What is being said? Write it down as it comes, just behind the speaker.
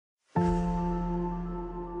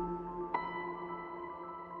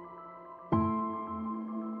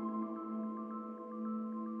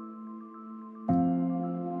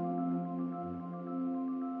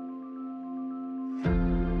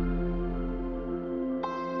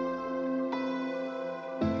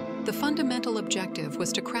The fundamental objective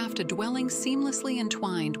was to craft a dwelling seamlessly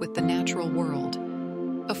entwined with the natural world,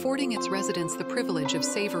 affording its residents the privilege of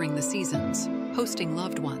savoring the seasons, hosting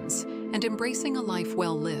loved ones, and embracing a life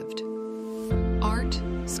well lived. Art,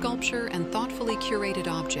 sculpture, and thoughtfully curated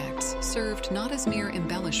objects served not as mere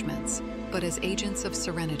embellishments, but as agents of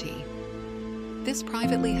serenity. This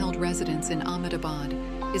privately held residence in Ahmedabad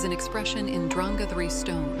is an expression in Dhrangadhra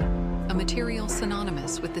stone, a material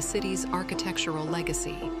synonymous with the city's architectural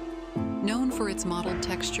legacy. Known for its mottled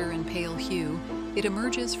texture and pale hue, it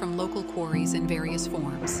emerges from local quarries in various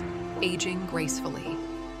forms, aging gracefully.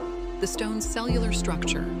 The stone's cellular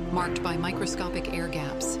structure, marked by microscopic air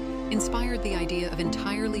gaps, inspired the idea of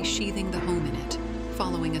entirely sheathing the home in it,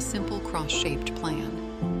 following a simple cross-shaped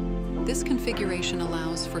plan. This configuration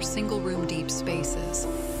allows for single-room deep spaces,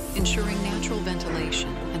 ensuring natural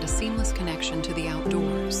ventilation and a seamless connection to the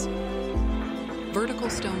outdoors. Vertical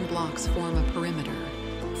stone blocks form a perimeter,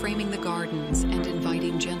 framing the gardens and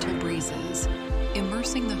inviting gentle breezes,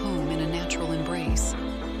 immersing the home in a natural embrace.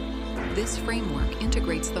 This framework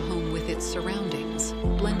integrates the home with its surroundings,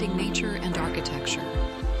 blending nature and architecture.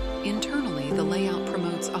 Internally, the layout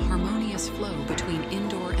promotes a harmonious flow between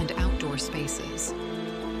indoor and outdoor spaces.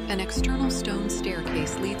 An external stone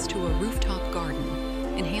staircase leads to a rooftop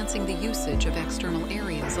garden, enhancing the usage of external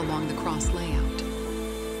areas along the cross layout.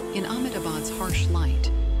 In Ahmedabad's harsh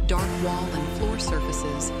light, dark wall and floor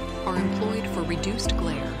surfaces are employed for reduced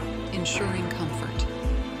glare, ensuring comfort.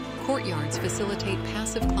 Courtyards facilitate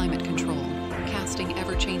passive climate control, casting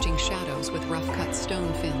ever-changing shadows with rough-cut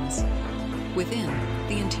stone fins. Within,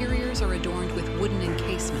 the interiors are adorned with wooden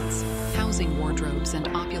encasements, housing wardrobes and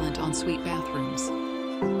opulent ensuite bathrooms.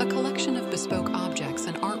 A collection of bespoke objects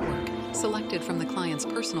and artwork, selected from the client's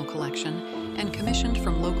personal collection and commissioned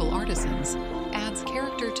from local artisans, adds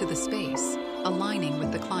character to the space, aligning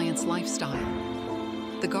with the client's lifestyle.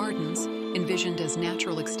 The gardens, envisioned as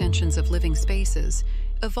natural extensions of living spaces,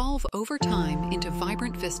 evolve over time into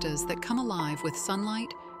vibrant vistas that come alive with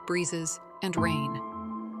sunlight, breezes, and rain.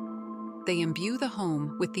 They imbue the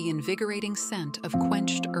home with the invigorating scent of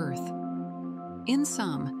quenched earth. In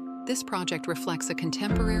sum, this project reflects a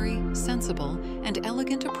contemporary, sensible, and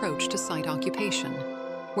elegant approach to site occupation,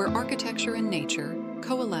 where architecture and nature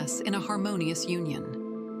coalesce in a harmonious union.